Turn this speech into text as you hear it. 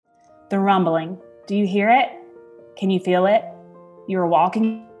The rumbling. Do you hear it? Can you feel it? You're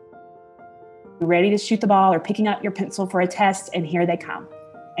walking, ready to shoot the ball or picking up your pencil for a test, and here they come.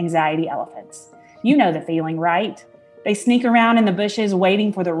 Anxiety elephants. You know the feeling, right? They sneak around in the bushes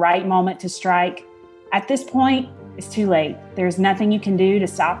waiting for the right moment to strike. At this point, it's too late. There's nothing you can do to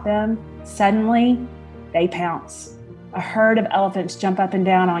stop them. Suddenly, they pounce. A herd of elephants jump up and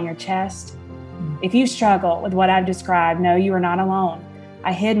down on your chest. If you struggle with what I've described, know you are not alone.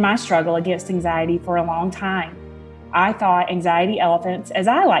 I hid my struggle against anxiety for a long time. I thought anxiety elephants, as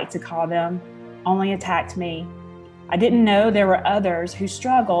I like to call them, only attacked me. I didn't know there were others who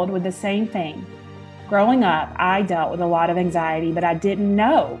struggled with the same thing. Growing up, I dealt with a lot of anxiety, but I didn't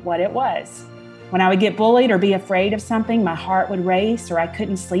know what it was. When I would get bullied or be afraid of something, my heart would race or I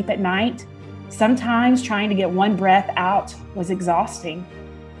couldn't sleep at night. Sometimes trying to get one breath out was exhausting.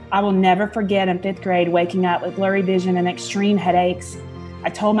 I will never forget in 5th grade waking up with blurry vision and extreme headaches. I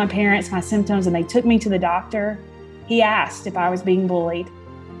told my parents my symptoms and they took me to the doctor. He asked if I was being bullied.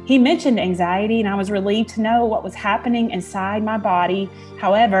 He mentioned anxiety and I was relieved to know what was happening inside my body.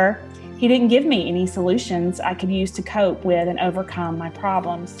 However, he didn't give me any solutions I could use to cope with and overcome my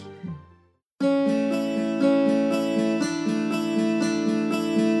problems.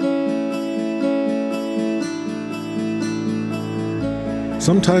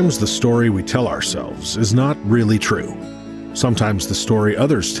 Sometimes the story we tell ourselves is not really true. Sometimes the story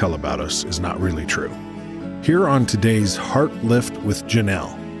others tell about us is not really true. Here on today's Heart Lift with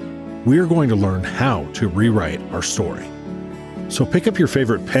Janelle, we are going to learn how to rewrite our story. So pick up your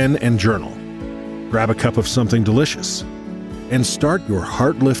favorite pen and journal, grab a cup of something delicious, and start your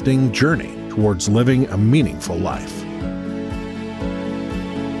heart-lifting journey towards living a meaningful life.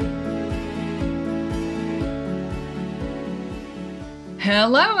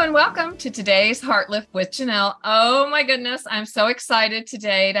 Hello and welcome to today's Heart Lift with Janelle. Oh my goodness, I'm so excited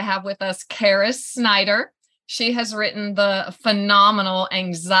today to have with us Karis Snyder. She has written the phenomenal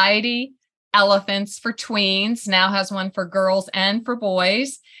Anxiety Elephants for Tweens, now has one for girls and for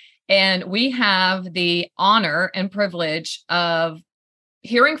boys. And we have the honor and privilege of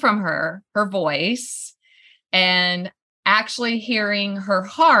hearing from her voice, and actually hearing her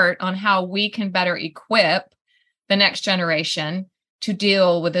heart on how we can better equip the next generation to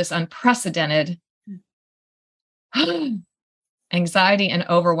deal with this unprecedented anxiety and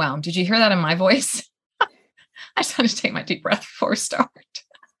overwhelm. Did you hear that in my voice? I just had to take my deep breath before we start.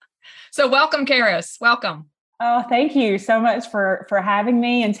 So welcome, Karis. Welcome. Oh, thank you so much for having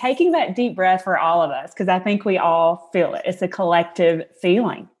me and taking that deep breath for all of us, because I think we all feel it. It's a collective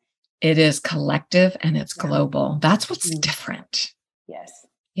feeling. It is collective and it's global. That's what's different. Yes.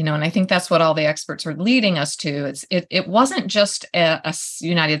 You know, and I think that's what all the experts are leading us to. It wasn't just a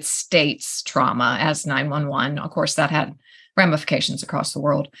United States trauma as 9/11. Of course, that had ramifications across the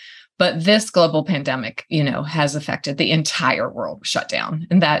world. But this global pandemic, you know, has affected the entire world, shut down.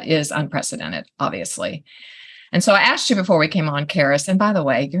 And that is unprecedented, obviously. And so I asked you before we came on, Karis, and by the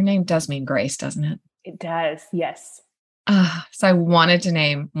way, your name does mean grace, doesn't it? It does, yes. So I wanted to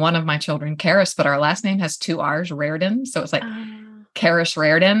name one of my children Karis, but our last name has 2 R's, Reardon. So it's like Karis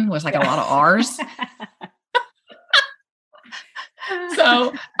Reardon was like a lot of R's.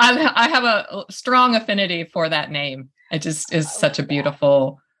 So I have a strong affinity for that name. It just is such a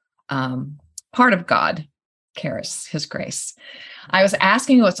beautiful part of God, Karis, his grace. I was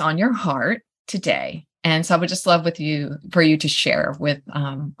asking you what's on your heart today. And so I would just love for you to share with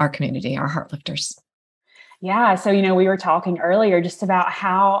our community, our heart lifters. Yeah. So, you know, we were talking earlier just about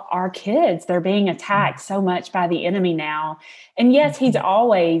how our kids, they're being attacked so much by the enemy now. And yes, he's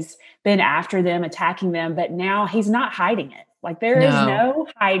always been after them, attacking them, but now he's not hiding it. Like there is no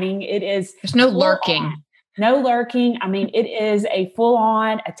hiding. There's no lurking. No lurking. I mean, it is a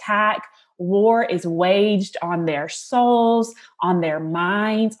full-on attack. War is waged on their souls, on their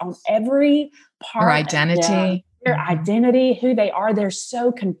minds, on every part Their identity. Their identity, who they are. They're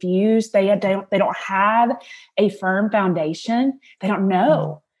so confused. They don't have a firm foundation. They don't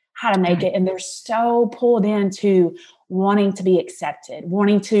know how to make it. And they're so pulled into wanting to be accepted,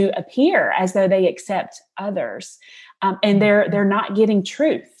 wanting to appear as though they accept others. And they're not getting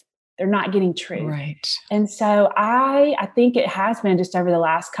truth. They're not getting truth. Right. And so I think it has been just over the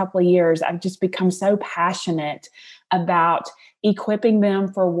last couple of years, I've just become so passionate about equipping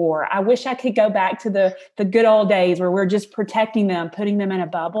them for war. I wish I could go back to the good old days where we're just protecting them, putting them in a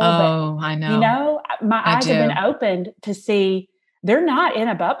bubble. Oh, I know. You know, my eyes have been opened to see they're not in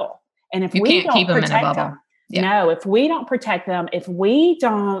a bubble. And if we don't protect them, if we don't protect them, if we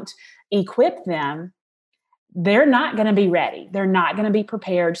don't equip them, they're not going to be ready. They're not going to be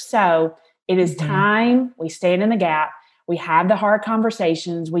prepared. So it is time we stand in the gap. We have the hard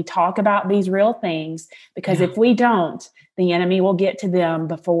conversations. We talk about these real things, because if we don't, the enemy will get to them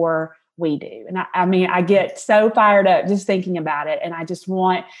before we do. And I mean, I get so fired up just thinking about it. And I just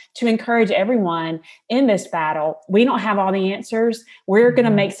want to encourage everyone in this battle. We don't have all the answers. We're going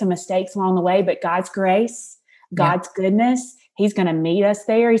to make some mistakes along the way, but God's grace, God's goodness, He's going to meet us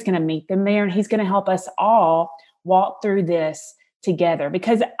there. He's going to meet them there, and He's going to help us all walk through this together,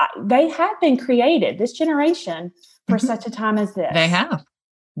 because they have been created, this generation, for such a time as this. They have.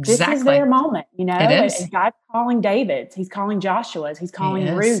 Exactly. This is their moment, you know. It is. And God's calling David's, He's calling Joshua's, He's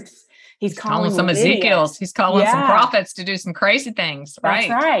calling Ruth's, He's calling some Lydia's. Ezekiel's, He's calling some prophets to do some crazy things. Right.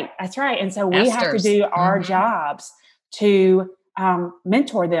 That's right. And so we have to Esther's. do our jobs to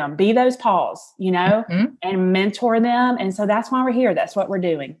mentor them, be those Pauls, you know, and mentor them. And so that's why we're here. That's what we're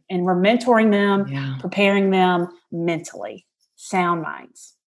doing. And we're mentoring them, preparing them mentally, sound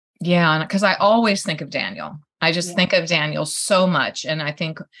minds. Yeah. Because I always think of Daniel. I just think of Daniel so much. And I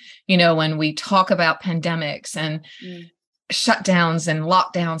think, you know, when we talk about pandemics and shutdowns and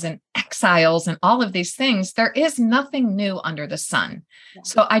lockdowns and exiles and all of these things, there is nothing new under the sun. Yeah.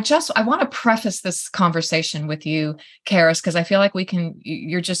 So I want to preface this conversation with you, Karis, because I feel like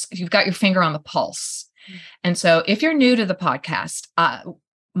you've got your finger on the pulse. And so if you're new to the podcast,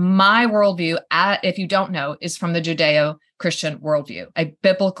 my worldview, if you don't know, is from the Judeo-Christian worldview, a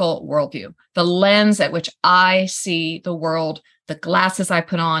biblical worldview, the lens at which I see the world, the glasses I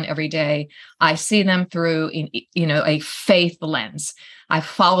put on every day. I see them through, a faith lens. I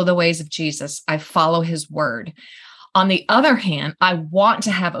follow the ways of Jesus. I follow His word. On the other hand, I want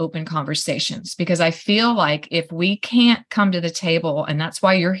to have open conversations, because I feel like if we can't come to the table, and that's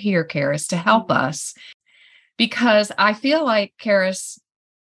why you're here, Karis, to help us, because I feel like, Karis,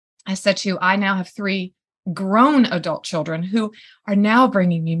 I said to you, I now have 3 grown adult children who are now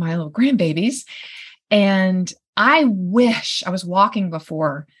bringing me my little grandbabies. And I wish I was walking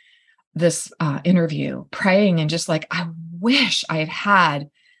before this interview, praying and just like, I wish I had,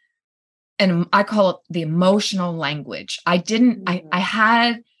 and I call it the emotional language. I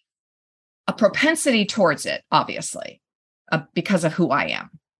had a propensity towards it, obviously, because of who I am.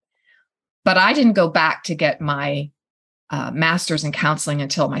 But I didn't go back to get my master's in counseling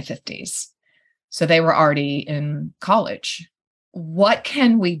until my 50s. So they were already in college. What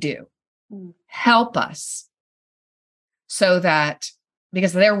can we do? Help us so that,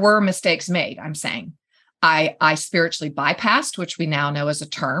 because there were mistakes made, I'm saying, I spiritually bypassed, which we now know as a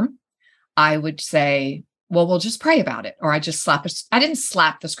term. I would say, well, we'll just pray about it. Or I didn't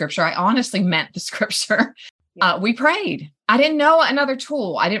slap the scripture. I honestly meant the scripture. We prayed. I didn't know another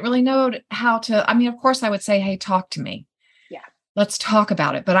tool. I didn't really know how to, of course I would say, hey, talk to me. Let's talk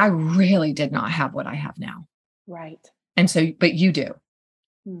about it. But I really did not have what I have now. Right. And so, but you do.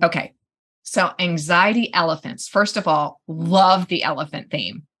 Okay. So anxiety elephants. First of all, love the elephant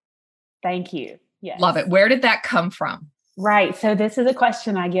theme. Thank you. Yes. Love it. Where did that come from? Right. So this is a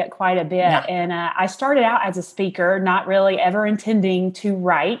question I get quite a bit. Yeah. And I started out as a speaker, not really ever intending to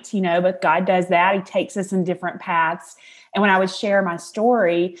write, but God does that. He takes us in different paths. And when I would share my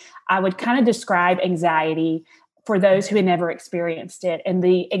story, I would kind of describe anxiety for those who had never experienced it. And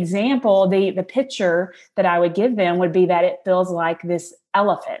the example, the picture that I would give them would be that it feels like this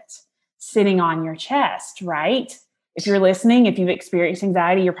elephant sitting on your chest, right? If you're listening, if you've experienced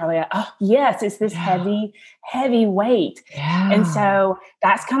anxiety, you're probably like, oh, yes, it's this heavy, heavy weight. Yeah. And so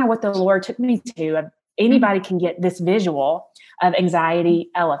that's kind of what the Lord took me to. Anybody can get this visual of anxiety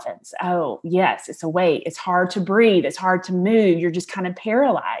elephants. Oh, yes, it's a weight. It's hard to breathe. It's hard to move. You're just kind of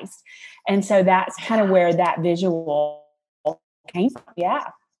paralyzed. And so that's kind of where that visual came from. Yeah.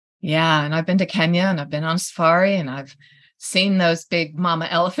 Yeah. And I've been to Kenya and I've been on safari and I've seen those big mama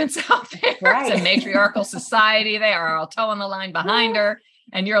elephants out there. Right. It's a matriarchal society. They are all towing the line behind her.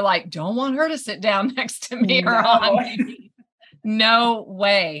 And you're like, don't want her to sit down next to me or on me. No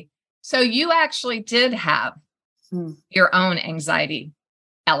way. So you actually did have your own anxiety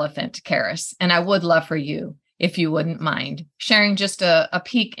elephant, Karis. And I would love for you, if you wouldn't mind, sharing just a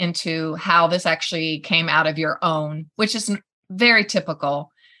peek into how this actually came out of your own, which is very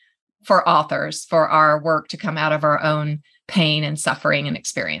typical for authors, for our work to come out of our own pain and suffering and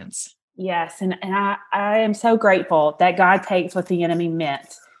experience. Yes. And I am so grateful that God takes what the enemy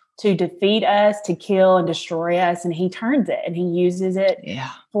meant to defeat us, to kill and destroy us, and He turns it and He uses it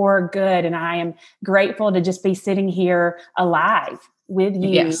for good. And I am grateful to just be sitting here alive with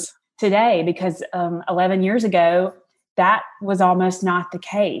you today, because 11 years ago, that was almost not the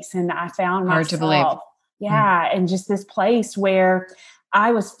case. And I found myself, hard to believe. And just this place where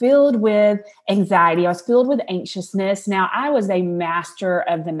I was filled with anxiety. I was filled with anxiousness. Now, I was a master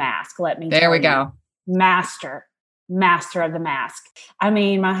of the mask. Let me tell you. There we go. Master. master of the mask. I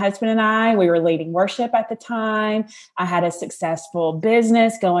mean, my husband and I, we were leading worship at the time. I had a successful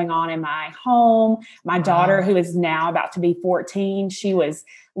business going on in my home. My daughter, who is now about to be 14, she was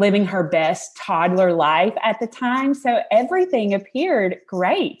living her best toddler life at the time. So everything appeared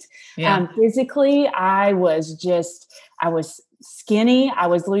great. Yeah. Physically, I was skinny. I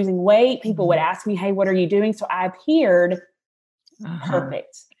was losing weight. People would ask me, hey, what are you doing? So I appeared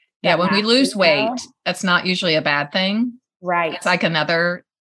perfect. Yeah, when we lose weight, that's not usually a bad thing. Right. It's like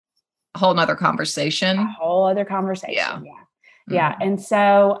whole nother conversation. A whole other conversation. Yeah. Yeah. And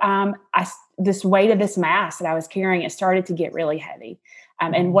so this weight of this mask that I was carrying, it started to get really heavy.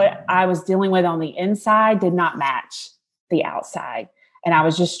 And what I was dealing with on the inside did not match the outside. And I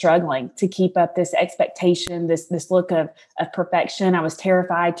was just struggling to keep up this expectation, this look of perfection. I was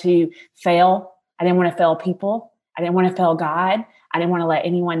terrified to fail. I didn't want to fail people. I didn't want to fail God. I didn't want to let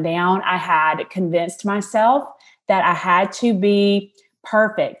anyone down. I had convinced myself that I had to be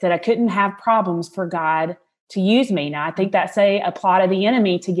perfect, that I couldn't have problems for God to use me. Now, I think that's a plot of the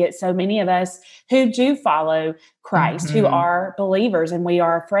enemy to get so many of us who do follow Christ, who are believers, and we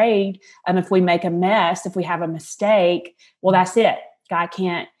are afraid if we make a mess, if we have a mistake, well, that's it. God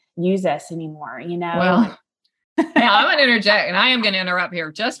can't use us anymore, Well, now I'm going to interject, and I am going to interrupt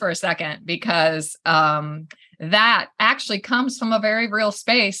here just for a second, because that actually comes from a very real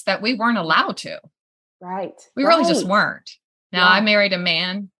space that we weren't allowed to. Right. We really just weren't. Now, I married a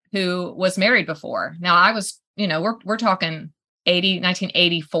man who was married before. Now, I was, we're talking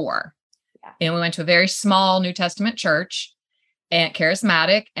 1984. Yeah. And we went to a very small New Testament church and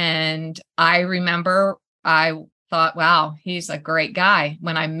charismatic. And I remember I thought, wow, he's a great guy.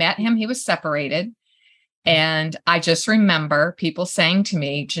 When I met him, he was separated. And I just remember people saying to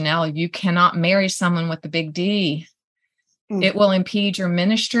me, Janelle, you cannot marry someone with the big D. It will impede your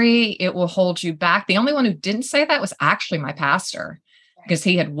ministry. It will hold you back. The only one who didn't say that was actually my pastor, because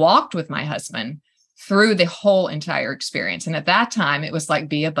he had walked with my husband through the whole entire experience. And at that time, it was like,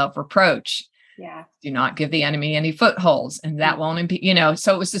 be above reproach. Yeah. Do not give the enemy any footholds. And that won't impede,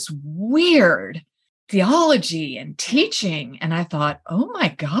 so it was this weird theology and teaching. And I thought, oh my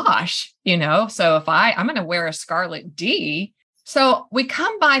gosh, so if I'm going to wear a scarlet D. So we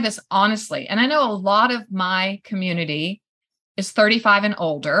come by this honestly. And I know a lot of my community is 35 and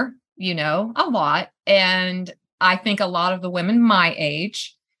older, a lot. And I think a lot of the women my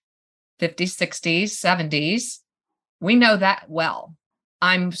age, 50s, 60s, 70s, we know that well.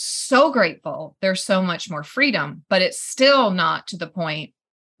 I'm so grateful. There's so much more freedom, but it's still not to the point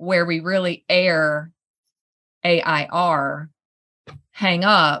where we really AIR, hang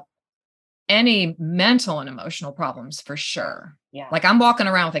up any mental and emotional problems for sure. Yeah. Like I'm walking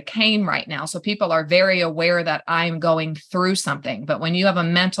around with a cane right now. So people are very aware that I'm going through something. But when you have a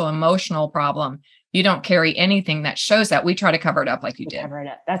mental, emotional problem, you don't carry anything that shows that. We try to cover it up like you did. Cover it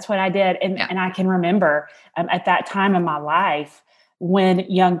up. That's what I did. And I can remember at that time in my life, when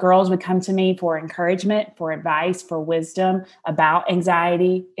young girls would come to me for encouragement, for advice, for wisdom about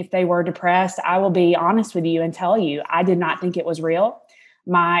anxiety, if they were depressed, I will be honest with you and tell you, I did not think it was real.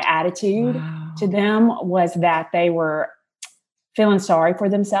 My attitude to them was that they were feeling sorry for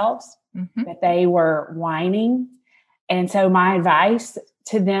themselves, that they were whining. And so my advice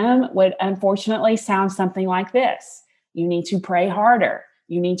to them would unfortunately sound something like this. You need to pray harder.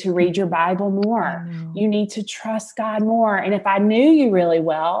 You need to read your Bible more. You need to trust God more. And if I knew you really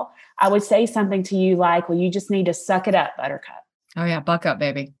well, I would say something to you like, well, you just need to suck it up, Buttercup. Oh yeah. Buck up,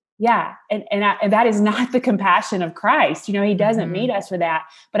 baby. Yeah. And that is not the compassion of Christ. He doesn't meet us with that.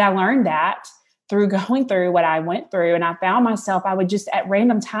 But I learned that through going through what I went through. And I found myself, I would just at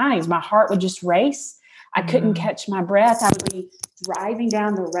random times, my heart would just race. I couldn't catch my breath. I would be driving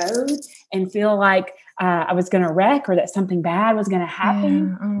down the road and feel like I was going to wreck or that something bad was going to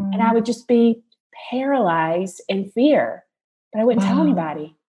happen. And I would just be paralyzed in fear, but I wouldn't tell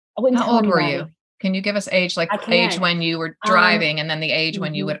anybody. How old were you? Can you give us age when you were driving and then the age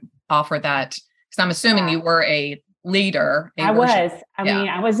when you would offer that? Because I'm assuming you were a leader. I was. I mean,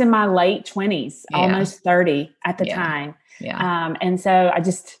 I was in my late 20s, almost 30 at the time. Yeah. And so I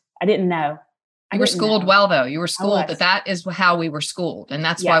didn't know. You were schooled well, though. You were schooled that is how we were schooled. And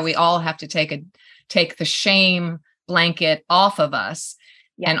that's why we all have to take the shame blanket off of us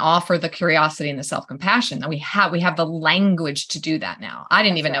and offer the curiosity and the self-compassion that we have the language to do that now. I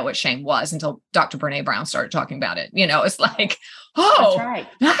didn't even know what shame was until Dr. Brene Brown started talking about it. It's like, oh,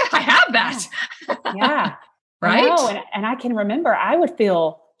 I have that. Yeah. Right. And I can remember I would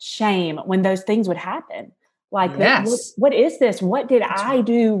feel shame when those things would happen. Like, what is this? What did I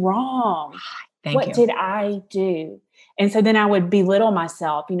do wrong? What did I do? And so then I would belittle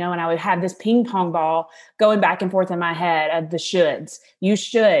myself, and I would have this ping pong ball going back and forth in my head of the shoulds. You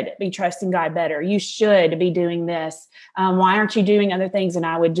should be trusting God better. You should be doing this. Why aren't you doing other things? And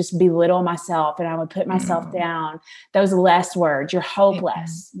I would just belittle myself, and I would put myself down. Those less words, you're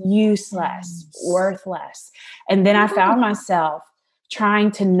hopeless, useless, worthless. And then I found myself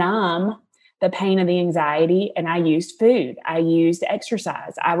trying to numb the pain of the anxiety. And I used food. I used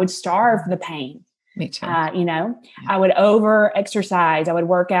exercise. I would starve the pain. Me too. I would over exercise. I would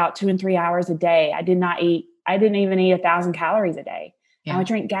work out 2 and 3 hours a day. I didn't even eat 1,000 calories a day. Yeah. I would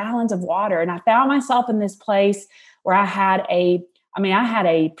drink gallons of water. And I found myself in this place where I had a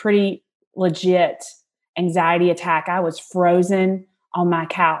pretty legit anxiety attack. I was frozen on my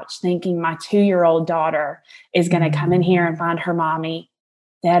couch thinking my 2-year-old daughter is going to come in here and find her mommy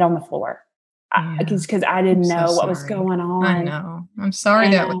dead on the floor. Because I didn't know what was going on. I know. I'm sorry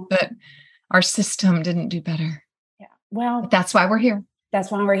that our system didn't do better. Yeah. Well, but that's why we're here. That's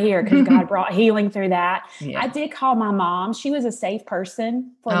why we're here, because God brought healing through that. Yeah. I did call my mom. She was a safe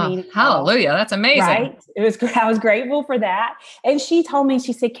person for me to call. Hallelujah. That's amazing. Right? I was grateful for that. And she told me,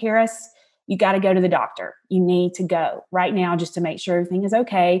 she said, Karis, you got to go to the doctor. You need to go right now just to make sure everything is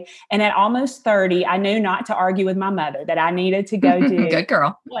okay. And at almost 30, I knew not to argue with my mother, that I needed to go do Good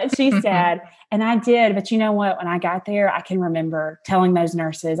girl. what she said. And I did. But you know what? When I got there, I can remember telling those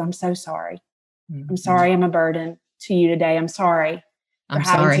nurses, I'm so sorry. I'm sorry I'm a burden to you today. I'm sorry for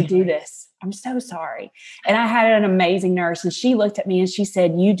having to do this. I'm so sorry. And I had an amazing nurse, and she looked at me and she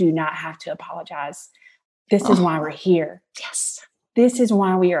said, you do not have to apologize. This is why we're here. Yes. This is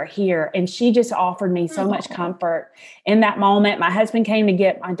why we are here. And she just offered me so much comfort in that moment. My husband came to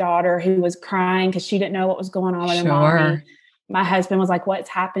get my daughter, who was crying because she didn't know what was going on with her mommy. My husband was like, what's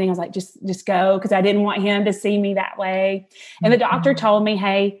happening? I was like, just go. Because I didn't want him to see me that way. And the doctor told me,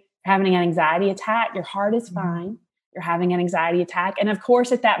 hey, you're having an anxiety attack. Your heart is fine. You're having an anxiety attack. And of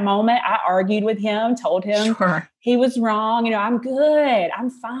course, at that moment, I argued with him, told him he was wrong. I'm good. I'm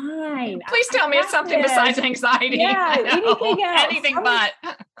fine. Please tell me it's something besides anxiety. Yeah, anything else. Anything but.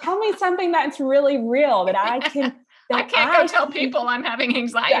 Tell me something that's really real that I can. I can't go tell people I'm having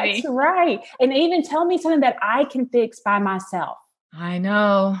anxiety. That's right. And even tell me something that I can fix by myself. I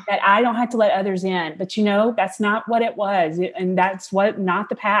know. That I don't have to let others in. But that's not what it was. And that's not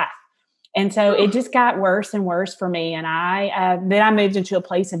the path. And so it just got worse and worse for me. And then I moved into a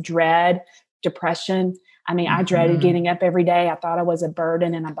place of dread, depression. I dreaded getting up every day. I thought I was a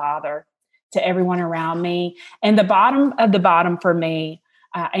burden and a bother to everyone around me. And the bottom of the bottom for me,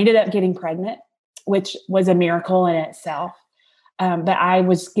 I ended up getting pregnant, which was a miracle in itself. But I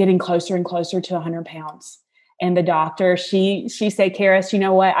was getting closer and closer to 100 pounds. And the doctor, she said, Karis, you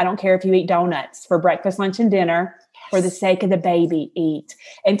know what? I don't care if you eat donuts for breakfast, lunch, and dinner. For the sake of the baby, eat.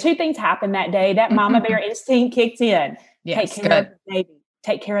 And 2 things happened that day. That mama bear instinct kicked in. Yes, take care of the baby.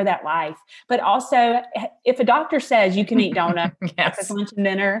 Take care of that life. But also, if a doctor says you can eat donuts, breakfast, lunch, and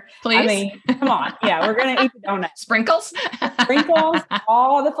dinner, please. Come on. Yeah, we're going to eat the donuts. Sprinkles,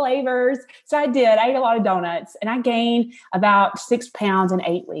 all the flavors. So I did. I ate a lot of donuts, and I gained about 6 pounds in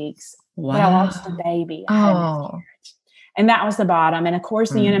 8 weeks. Wow. But I lost the baby. And that was the bottom. And of course,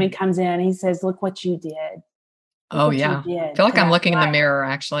 the enemy comes in. He says, look what you did. I feel like I'm looking in the mirror,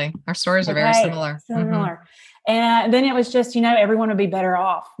 actually. Our stories are very similar. And then it was just, everyone would be better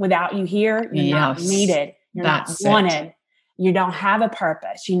off without you here. You're not needed. You're not wanted. You don't have a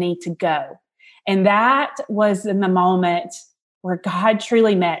purpose. You need to go. And that was in the moment where God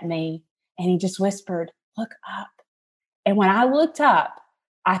truly met me. And he just whispered, look up. And when I looked up,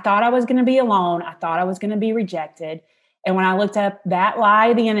 I thought I was going to be alone. I thought I was going to be rejected. And when I looked up, that lie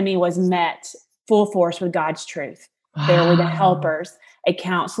of the enemy was met full force with God's truth. Wow. There were the helpers. A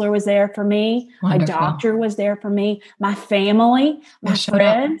counselor was there for me. Wonderful. A doctor was there for me. My family, my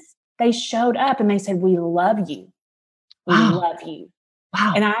friends, they showed up and they said, we love you. We love you.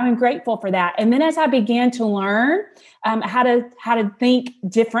 Wow. And I'm grateful for that. And then as I began to learn how to think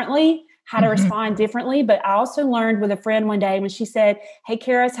differently, how to respond differently, but I also learned with a friend one day when she said, hey,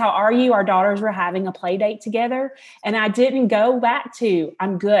 Karis, how are you? Our daughters were having a play date together. And I didn't go back to,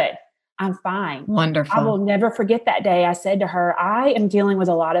 I'm good. I'm fine. Wonderful. I will never forget that day. I said to her, I am dealing with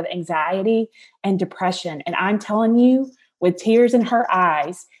a lot of anxiety and depression. And I'm telling you, with tears in her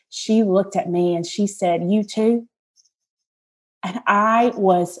eyes, she looked at me and she said, you too? And I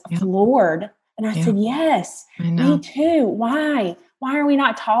was floored. And I said, yes, me too. Why? Why are we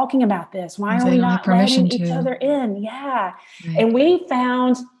not talking about this? Why are we not letting each other in? Yeah. Right. And we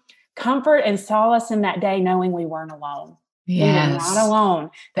found comfort and solace in that day, knowing we weren't alone. We were not alone,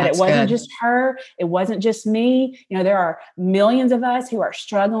 that it wasn't just her. It wasn't just me. There are millions of us who are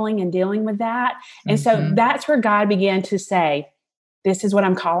struggling and dealing with that. And so that's where God began to say, this is what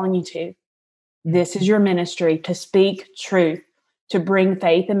I'm calling you to. This is your ministry, to speak truth, to bring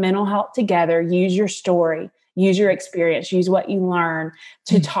faith and mental health together. Use your story, use your experience, use what you learn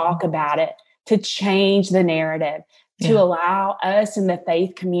to talk about it, to change the narrative, to allow us in the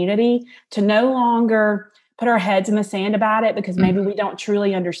faith community to no longer put our heads in the sand about it because maybe we don't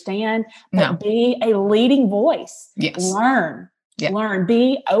truly understand, but be a leading voice. Learn,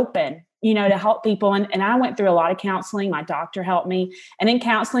 be open, to help people. And I went through a lot of counseling. My doctor helped me. And in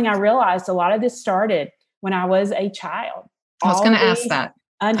counseling, I realized a lot of this started when I was a child. I was going to ask that.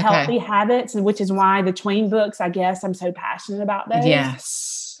 Unhealthy habits, which is why the tween books, I guess I'm so passionate about those.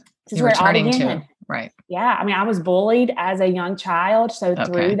 Yes. This is where it all began. Right. Yeah. I mean, I was bullied as a young child. So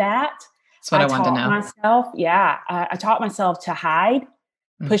through that, that's what I wanted to know. I taught myself to hide,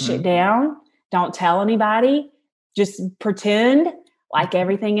 push it down, don't tell anybody, just pretend like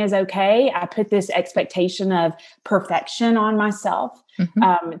everything is okay. I put this expectation of perfection on myself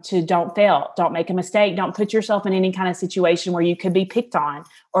to don't fail, don't make a mistake, don't put yourself in any kind of situation where you could be picked on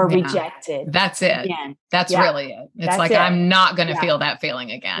or rejected. That's it. Again. That's really it. It's like, I'm not going to feel that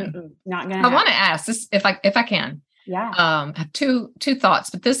feeling again. Not going to. I want to ask this if I can. Yeah. I have two thoughts,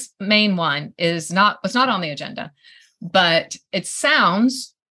 but this main one was not on the agenda, but it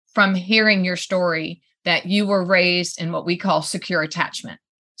sounds from hearing your story that you were raised in what we call secure attachment.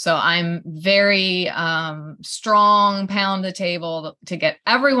 So I'm very strong, pound the table to get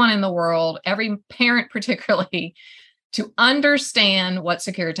everyone in the world, every parent particularly, to understand what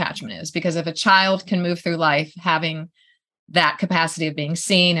secure attachment is. Because if a child can move through life having that capacity of being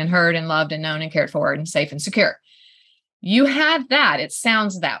seen and heard and loved and known and cared for and safe and secure, you had that. It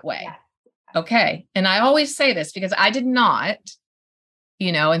sounds that way. Yeah. Okay. And I always say this because I did not,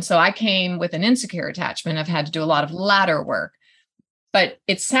 and so I came with an insecure attachment. I've had to do a lot of ladder work, but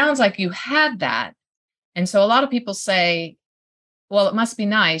it sounds like you had that. And so a lot of people say, well, it must be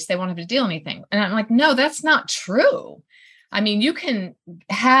nice. They won't have to deal anything. And I'm like, no, that's not true. I mean, you can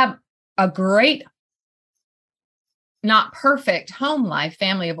have a great, not perfect home life,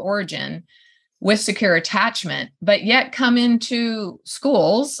 family of origin with secure attachment, but yet come into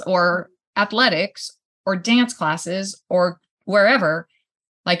schools or athletics or dance classes or wherever,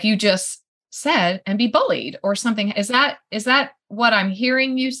 like you just said, and be bullied or something. Is that what I'm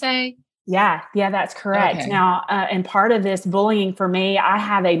hearing you say? Yeah, that's correct. Okay. Now, and part of this bullying for me, I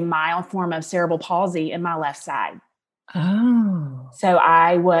have a mild form of cerebral palsy in my left side. Oh. So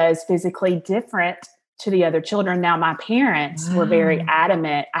I was physically different to the other children. Now, my parents were very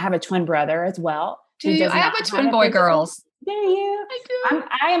adamant. I have a twin brother as well. Do you? I have a twin boy girls. Do you? I do.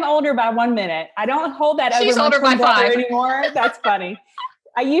 I am older by 1 minute. I don't hold that over She's my older twin by brother 5 anymore. That's funny.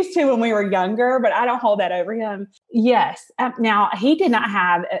 I used to when we were younger, but I don't hold that over him. Yes. Now, he did not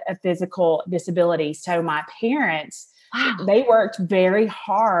have a physical disability. So my parents, they worked very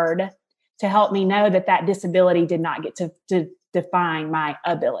hard to help me know that disability did not get to define my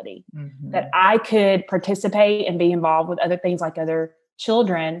ability, that I could participate and be involved with other things like other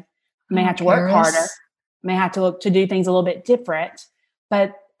children. May have to work harder, may have to look to do things a little bit different,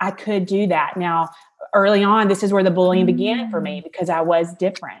 but I could do that. Now, early on, this is where the bullying began for me because I was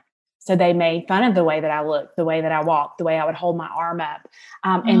different. So they made fun of the way that I looked, the way that I walked, the way I would hold my arm up.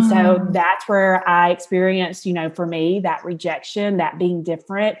 And so that's where I experienced, for me, that rejection, that being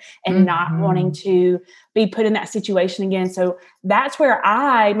different and not wanting to be put in that situation again. So that's where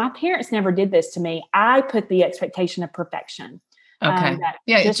my parents never did this to me. I put the expectation of perfection. Okay.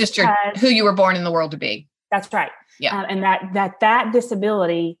 It's just who you were born in the world to be. That's right. Yeah. And that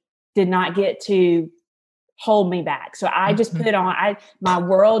disability did not get to hold me back. So I just put on, my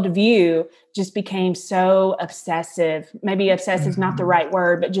worldview just became so obsessive. Maybe obsessive is not the right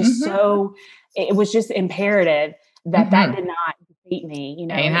word, but just so, it was just imperative that did not defeat me.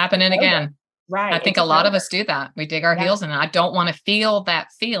 Ain't happening again. Right. I think a lot of us do that. We dig our heels in. I don't want to feel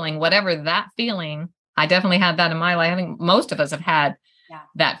that feeling, whatever that feeling. I definitely had that in my life. I think most of us have had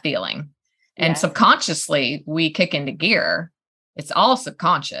that feeling. And subconsciously we kick into gear. It's all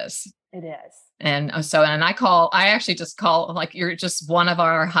subconscious. It is. And so, I actually just call like, you're just one of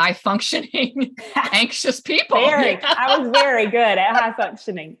our high functioning, anxious people. I was very good at high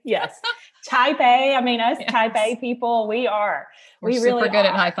functioning. Yes. Type A. I mean, us type A people, we're really super good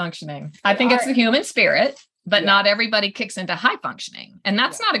at high functioning. I think it's the human spirit, but not everybody kicks into high functioning. And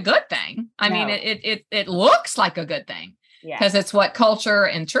that's not a good thing. I mean, it looks like a good thing because it's what culture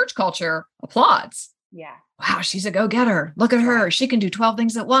and church culture applauds. Yeah. Wow, she's a go-getter. Look at her. She can do 12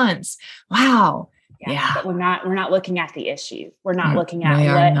 things at once. Wow. Yeah. But we're not looking at the issue. We're not looking We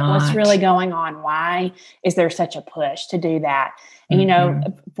are at what's not. really going on. Why is there such a push to do that?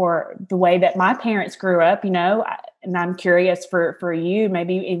 And, for the way that my parents grew up, and I'm curious for you,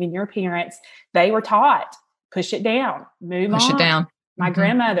 maybe even your parents, they were taught, push it down, move on. Push it down. My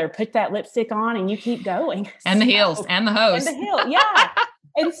grandmother, put that lipstick on and you keep going. And the heels and the hose. And the heel. Yeah.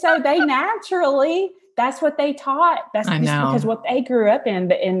 And so they naturally, that's what they taught. That's just because what they grew up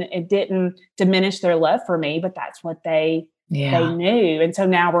in, and it didn't diminish their love for me, but that's what they knew. And so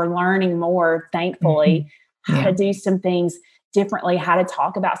now we're learning more, thankfully, how to do some things differently, how to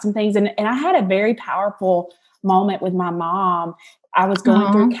talk about some things. And I had a very powerful moment with my mom. I was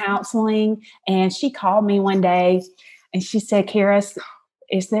going through counseling, and she called me one day and she said, Karis,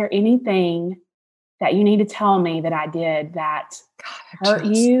 is there anything that you need to tell me that I did that hurt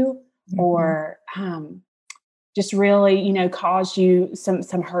you or just really, caused you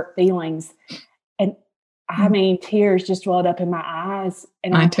some hurt feelings? And I mean, tears just welled up in my eyes,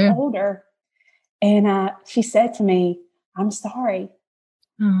 and I told her, and she said to me, I'm sorry.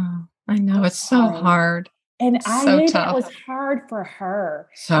 Oh, I know. It's so hard. And I knew that was hard for her.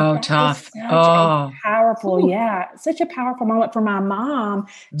 So tough. Such a powerful moment for my mom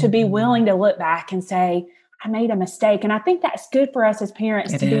to be willing to look back and say, I made a mistake. And I think that's good for us as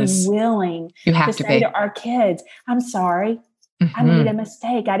parents to be willing to say to our kids, I'm sorry. I made a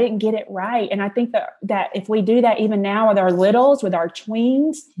mistake. I didn't get it right. And I think that if we do that even now with our littles, with our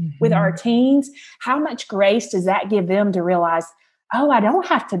tweens, with our teens, how much grace does that give them to realize, I don't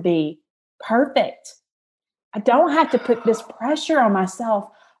have to be perfect. I don't have to put this pressure on myself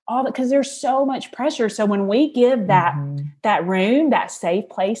because there's so much pressure. So when we give that room, that safe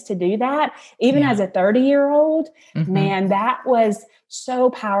place to do that, even as a 30-year-old, man, that was so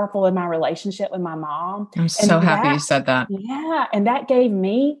powerful in my relationship with my mom. I'm so happy you said that. Yeah. And that gave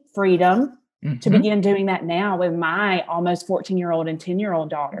me freedom to begin doing that now with my almost 14-year-old and 10-year-old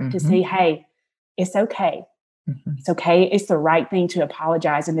daughter to say, hey, it's okay. It's okay. It's the right thing to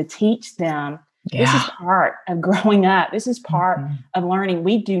apologize and to teach them. This is part of growing up. This is part of learning.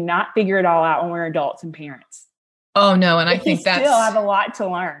 We do not figure it all out when we're adults and parents. Oh, no. And I think we still have a lot to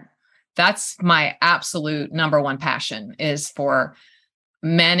learn. That's my absolute number one passion is for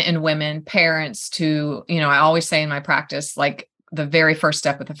men and women, parents to, I always say in my practice, like the very first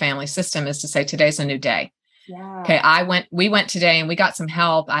step with the family system is to say, today's a new day. Yeah. Okay. We went today and we got some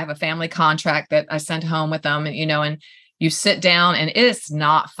help. I have a family contract that I sent home with them, and, and you sit down and it's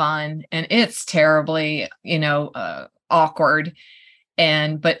not fun and it's terribly, awkward.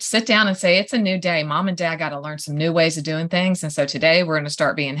 But sit down and say, it's a new day. Mom and dad got to learn some new ways of doing things. And so today we're going to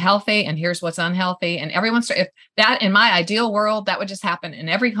start being healthy, and here's what's unhealthy. And if that in my ideal world, that would just happen in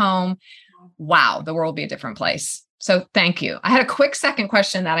every home. Wow. The world would be a different place. So thank you. I had a quick second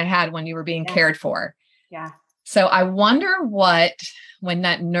question that I had when you were being cared for. Yeah. So I wonder when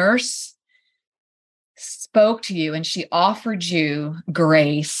that nurse spoke to you and she offered you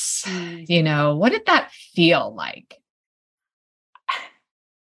grace, what did that feel like?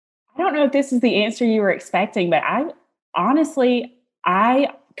 I don't know if this is the answer you were expecting, but I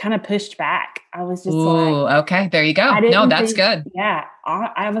kind of pushed back. I was just okay, there you go. No, that's good. Yeah.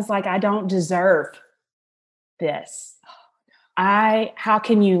 I was like, I don't deserve this. How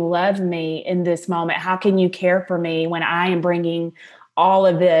can you love me in this moment? How can you care for me when I am bringing all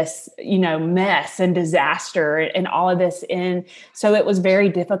of this, mess and disaster and all of this in? So it was very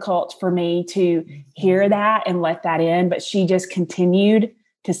difficult for me to hear that and let that in, but she just continued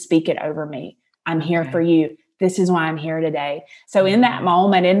to speak it over me. I'm here for you. This is why I'm here today. So in that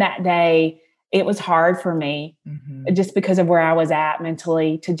moment, in that day, it was hard for me just because of where I was at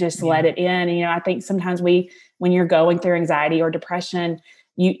mentally to just let it in. And, I think sometimes when you're going through anxiety or depression,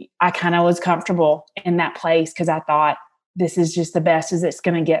 I kind of was comfortable in that place because I thought this is just the best as it's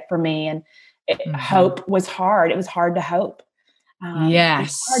going to get for me. And hope was hard. It was hard to hope.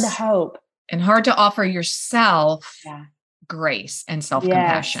 Yes. It's hard to hope. And hard to offer yourself grace and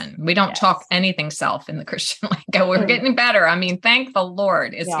self-compassion. We don't talk anything self in the Christian lingo. We're getting better. I mean, thank the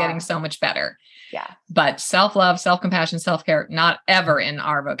Lord, it's getting so much better. Yeah. But self-love, self-compassion, self-care, not ever in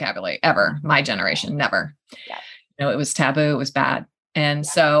our vocabulary, ever. My generation, never. Yeah. It was taboo. It was bad. And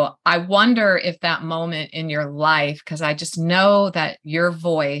so I wonder if that moment in your life, because I just know that your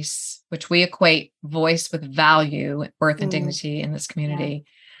voice, which we equate voice with value, worth and dignity in this community,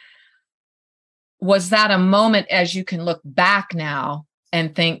 was that a moment as you can look back now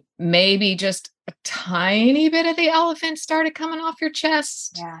and think maybe just a tiny bit of the elephant started coming off your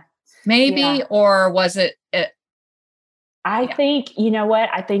chest? Yeah. Maybe, or was it? I think, you know what?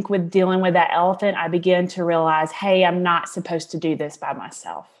 I think with dealing with that elephant, I began to realize, hey, I'm not supposed to do this by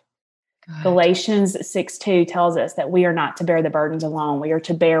myself. Good. Galatians 6:2 tells us that we are not to bear the burdens alone. We are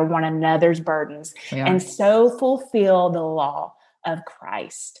to bear one another's burdens and so fulfill the law of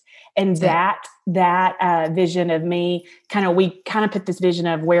Christ. And that vision of me, we put this vision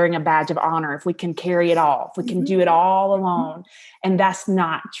of wearing a badge of honor. If we can carry it all, if we can do it all alone. And that's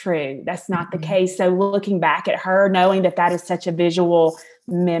not true. That's not the case. So looking back at her, knowing that is such a visual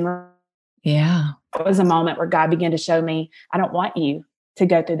memory. Yeah. It was a moment where God began to show me, I don't want you to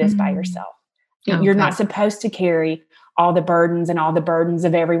go through this by yourself. You're not supposed to carry all the burdens and all the burdens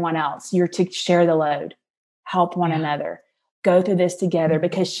of everyone else. You're to share the load, help one another, go through this together,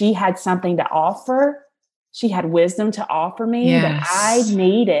 because she had something to offer. She had wisdom to offer me that I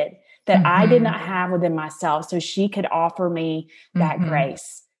needed, that I did not have within myself. So she could offer me that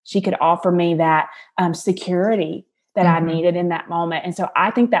grace. She could offer me that security that I needed in that moment. And so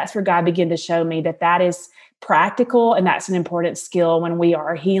I think that's where God began to show me that is practical, and that's an important skill when we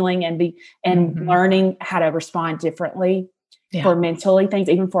are healing and learning how to respond differently for mentally things,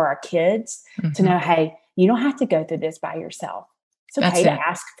 even for our kids, to know, hey, you don't have to go through this by yourself. It's okay to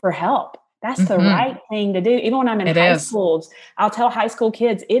ask for help. That's the right thing to do. Even when I'm in high schools, I'll tell high school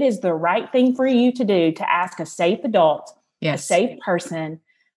kids, it is the right thing for you to do to ask a safe adult, a safe person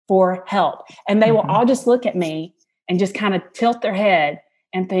for help. And they will all just look at me and just kind of tilt their head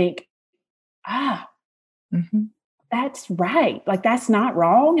and think, that's right. Like, that's not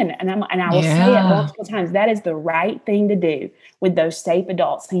wrong. And I will say it multiple times. That is the right thing to do with those safe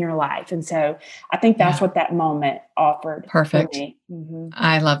adults in your life. And so I think that's what that moment offered. Perfect. For me.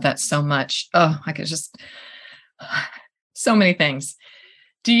 I love that so much. Oh, I could just, so many things.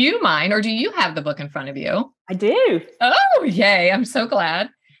 Do you mind, or do you have the book in front of you? I do. Oh, yay. I'm so glad.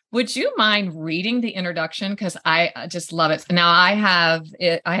 Would you mind reading the introduction? Because I just love it. Now I have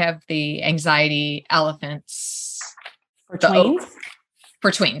the Anxiety Elephants for tweens.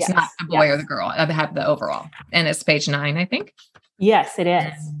 For tweens, not the boy or the girl. I have the overall, and it's page 9, I think. Yes, it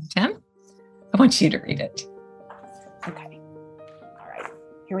is. 10. I want you to read it. Okay. All right.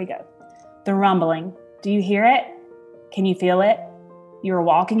 Here we go. The rumbling. Do you hear it? Can you feel it? You are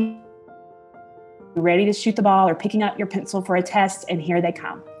walking, ready to shoot the ball or picking up your pencil for a test, and here they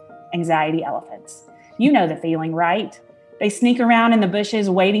come. Anxiety elephants. You know the feeling, right? They sneak around in the bushes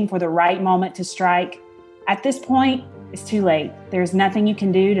waiting for the right moment to strike. At this point, it's too late. There's nothing you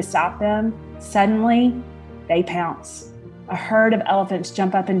can do to stop them. Suddenly, they pounce. A herd of elephants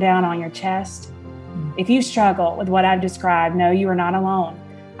jump up and down on your chest. If you struggle with what I've described, know you are not alone.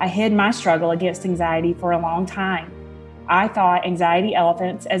 I hid my struggle against anxiety for a long time. I thought anxiety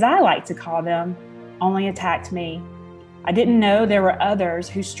elephants, as I like to call them, only attacked me. I didn't know there were others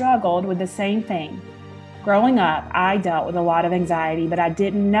who struggled with the same thing. Growing up, I dealt with a lot of anxiety, but I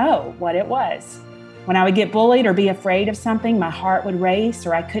didn't know what it was. When I would get bullied or be afraid of something, my heart would race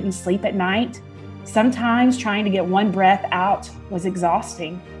or I couldn't sleep at night. Sometimes trying to get one breath out was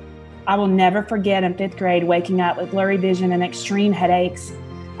exhausting. I will never forget in 5th grade waking up with blurry vision and extreme headaches.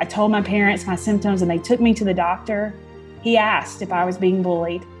 I told my parents my symptoms and they took me to the doctor. He asked if I was being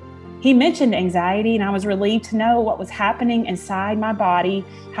bullied. He mentioned anxiety, and I was relieved to know what was happening inside my body.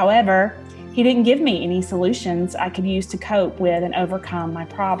 However, he didn't give me any solutions I could use to cope with and overcome my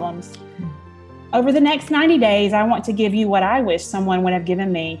problems. Over the next 90 days, I want to give you what I wish someone would have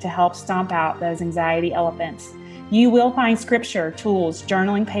given me to help stomp out those anxiety elephants. You will find scripture, tools,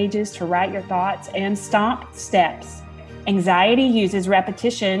 journaling pages to write your thoughts, and stomp steps. Anxiety uses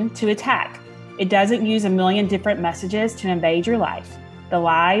repetition to attack. It doesn't use a million different messages to invade your life. The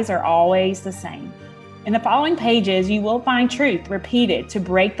lies are always the same. In the following pages, you will find truth repeated to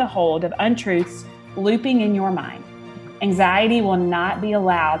break the hold of untruths looping in your mind. Anxiety will not be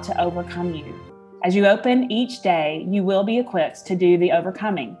allowed to overcome you. As you open each day, you will be equipped to do the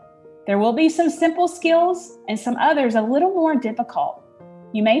overcoming. There will be some simple skills and some others a little more difficult.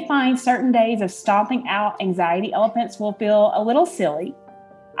 You may find certain days of stomping out anxiety elephants will feel a little silly.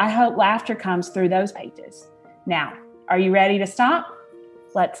 I hope laughter comes through those pages. Now, are you ready to stomp?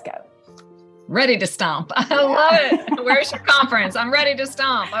 Let's go. Ready to stomp. I love it. Where's your conference? I'm ready to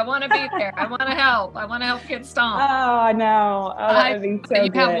stomp. I want to be there. I want to help. I want to help kids stomp. Oh, I know. Oh, that would be so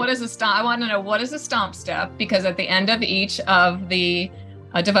good. What is a stomp? I want to know, what is a stomp step? Because at the end of each of the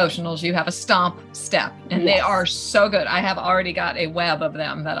devotionals, you have a stomp step, and they are so good. I have already got a web of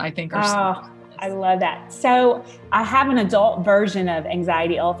them that I think are so good. I love that. So I have an adult version of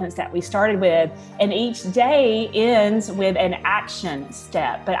Anxiety Elephants that we started with, and each day ends with an action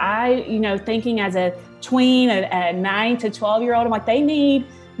step. But thinking as a tween, a 9 to 12-year-old, I'm like, they need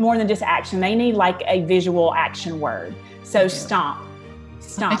more than just action. They need like a visual action word. So stomp.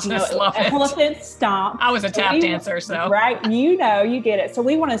 stomp. I just love it. Elephant stomp. I was a tap dancer, so. Right, you get it. So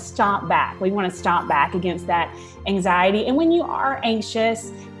we want to stomp back. We want to stomp back against that anxiety. And when you are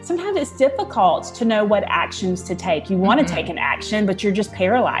anxious, sometimes it's difficult to know what actions to take. You want to take an action, but you're just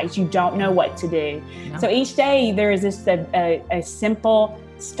paralyzed. You don't know what to do. Yeah. So each day there is a simple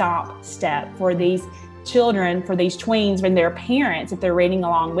stop step for these children, for these tweens, when their parents, if they're reading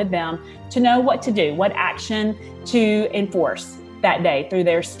along with them, to know what to do, what action to enforce that day through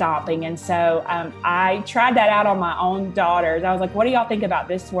their stomping. And so I tried that out on my own daughters. I was like, what do y'all think about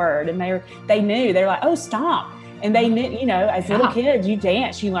this word? And they knew. They're like, oh, stomp. And they knew, as little kids, you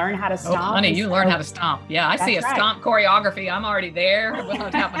dance, you learn how to stomp. Oh, honey, you learn how to stomp. Yeah, I see a stomp choreography. I'm already there. We'll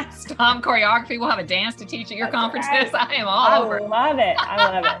have a stomp choreography. We'll have a dance to teach at your conferences. Right. I am all over. I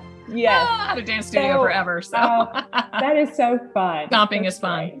love it. Yes. I had a dance studio forever. So that is so fun. Stomping is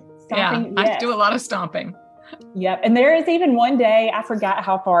fun. Stomping, yeah, yes. I do a lot of stomping. Yep. And there is even one day, I forgot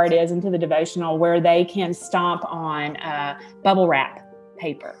how far it is into the devotional, where they can stomp on bubble wrap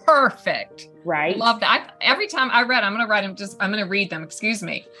paper. Perfect. Right. Love that. Every time I'm going to read them. Excuse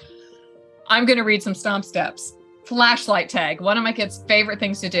me. I'm going to read some stomp steps. Flashlight tag. One of my kids' favorite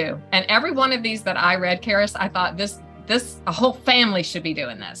things to do. And every one of these that I read, Karis, I thought a whole family should be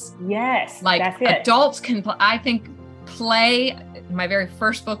doing this. Yes. Like that's it. Adults can, I think play, my very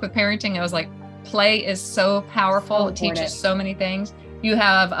first book with parenting, I was like, play is so powerful. So it teaches so many things. You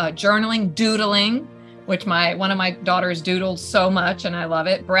have journaling, doodling, which one of my daughters doodled so much and I love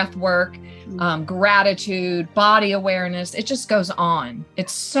it. Breath work, gratitude, body awareness. It just goes on.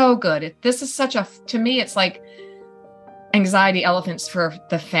 It's so good. This is to me, it's like anxiety elephants for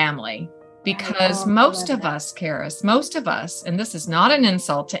the family. Because most of us, Karis, and this is not an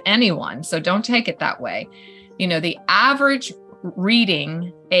insult to anyone, so don't take it that way. The average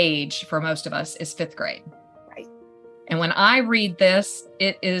reading age for most of us is 5th grade. Right. And when I read this,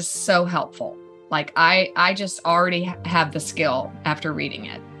 it is so helpful. Like I just already have the skill after reading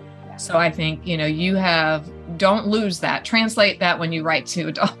it. Yeah. So I think, don't lose that. Translate that when you write to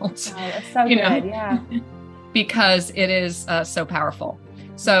adults. Oh, that's so good. Yeah. Because it is so powerful.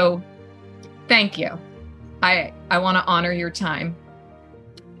 So thank you. I want to honor your time.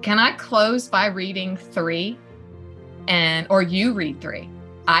 Can I close by reading 3 or you read 3?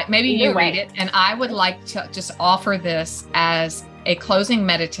 Maybe you read it, and I would like to just offer this as a closing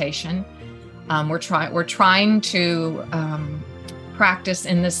meditation. We're trying to practice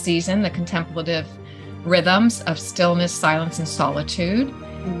in this season the contemplative rhythms of stillness, silence, and solitude.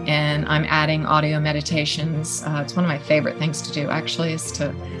 And I'm adding audio meditations. It's one of my favorite things to do, actually, is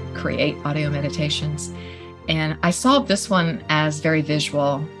to create audio meditations. And I saw this one as very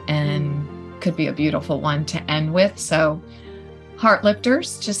visual and could be a beautiful one to end with. So heart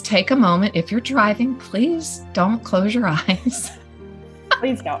lifters, just take a moment. If you're driving, please don't close your eyes.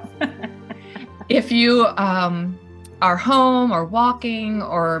 Please don't. If you are home or walking,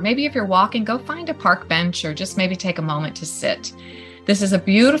 or maybe if you're walking, go find a park bench or just maybe take a moment to sit. This is a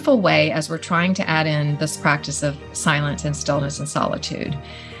beautiful way as we're trying to add in this practice of silence and stillness and solitude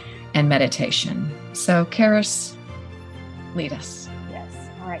and meditation. So, Karis, lead us. Yes.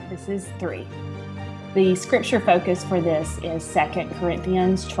 All right. This is 3. The scripture focus for this is 2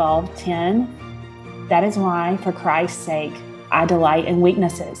 Corinthians 12:10. That is why, for Christ's sake, I delight in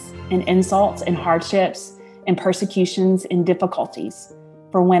weaknesses, in insults, in hardships, in persecutions, in difficulties.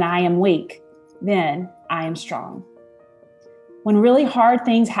 For when I am weak, then I am strong. When really hard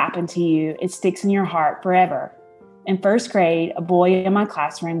things happen to you, it sticks in your heart forever. In 1st grade, a boy in my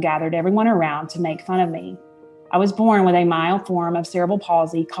classroom gathered everyone around to make fun of me. I was born with a mild form of cerebral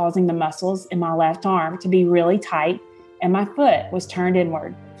palsy, causing the muscles in my left arm to be really tight, and my foot was turned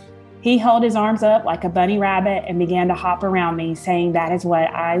inward. He held his arms up like a bunny rabbit and began to hop around me, saying that is what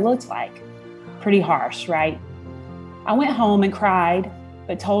I looked like. Pretty harsh, right? I went home and cried,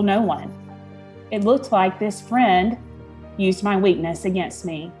 but told no one. It looked like this friend used my weakness against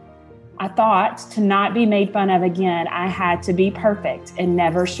me. I thought to not be made fun of again, I had to be perfect and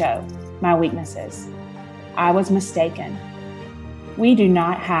never show my weaknesses. I was mistaken. We do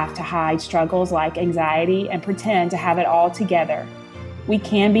not have to hide struggles like anxiety and pretend to have it all together. We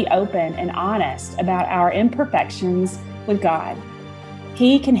can be open and honest about our imperfections with God.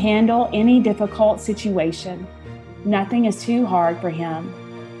 He can handle any difficult situation. Nothing is too hard for him.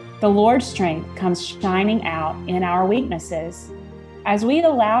 The Lord's strength comes shining out in our weaknesses. As we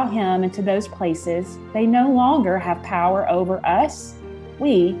allow him into those places, they no longer have power over us.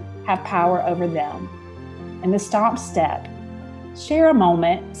 We have power over them. And the stop step: share a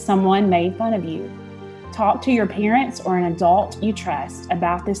moment someone made fun of you. Talk to your parents or an adult you trust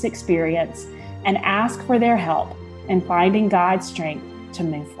about this experience and ask for their help in finding God's strength to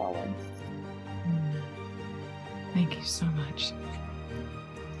move forward. Thank you so much.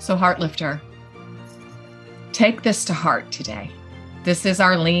 So Heartlifter, take this to heart today. This is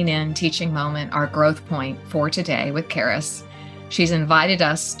our lean in teaching moment, our growth point for today with Karis. She's invited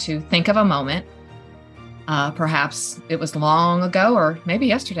us to think of a moment. Perhaps it was long ago or maybe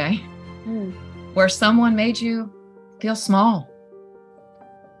yesterday, where someone made you feel small.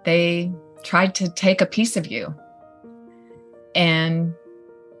 They tried to take a piece of you. And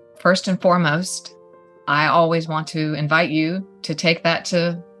first and foremost, I always want to invite you to take that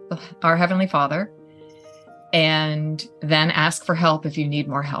to our Heavenly Father and then ask for help if you need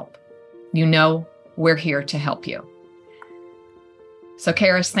more help. You know, we're here to help you. So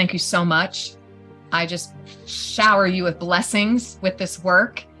Karis, thank you so much. I just shower you with blessings with this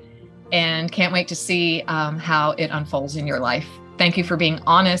work and can't wait to see how it unfolds in your life. Thank you for being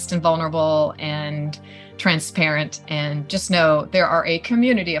honest and vulnerable and transparent. And just know there are a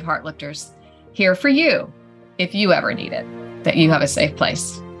community of Heartlifters here for you if you ever need it, that you have a safe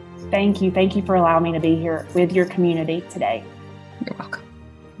place. Thank you. Thank you for allowing me to be here with your community today. You're welcome.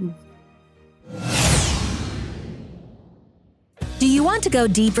 Do you want to go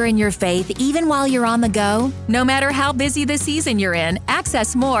deeper in your faith even while you're on the go? No matter how busy the season you're in,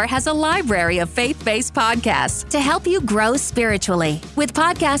 Access More has a library of faith-based podcasts to help you grow spiritually. With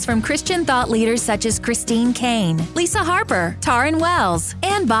podcasts from Christian thought leaders such as Christine Caine, Lisa Harper, Taryn Wells,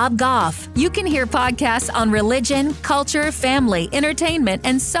 and Bob Goff. You can hear podcasts on religion, culture, family, entertainment,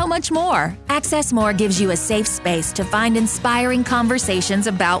 and so much more. Access More gives you a safe space to find inspiring conversations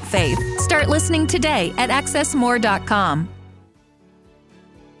about faith. Start listening today at accessmore.com.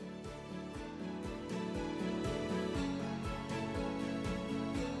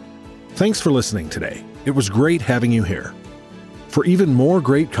 Thanks for listening today. It was great having you here. For even more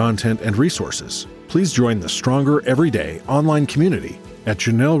great content and resources, please join the Stronger Everyday online community at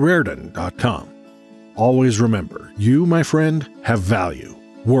JanelleRaridan.com. Always remember, you, my friend, have value,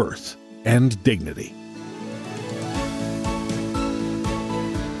 worth, and dignity.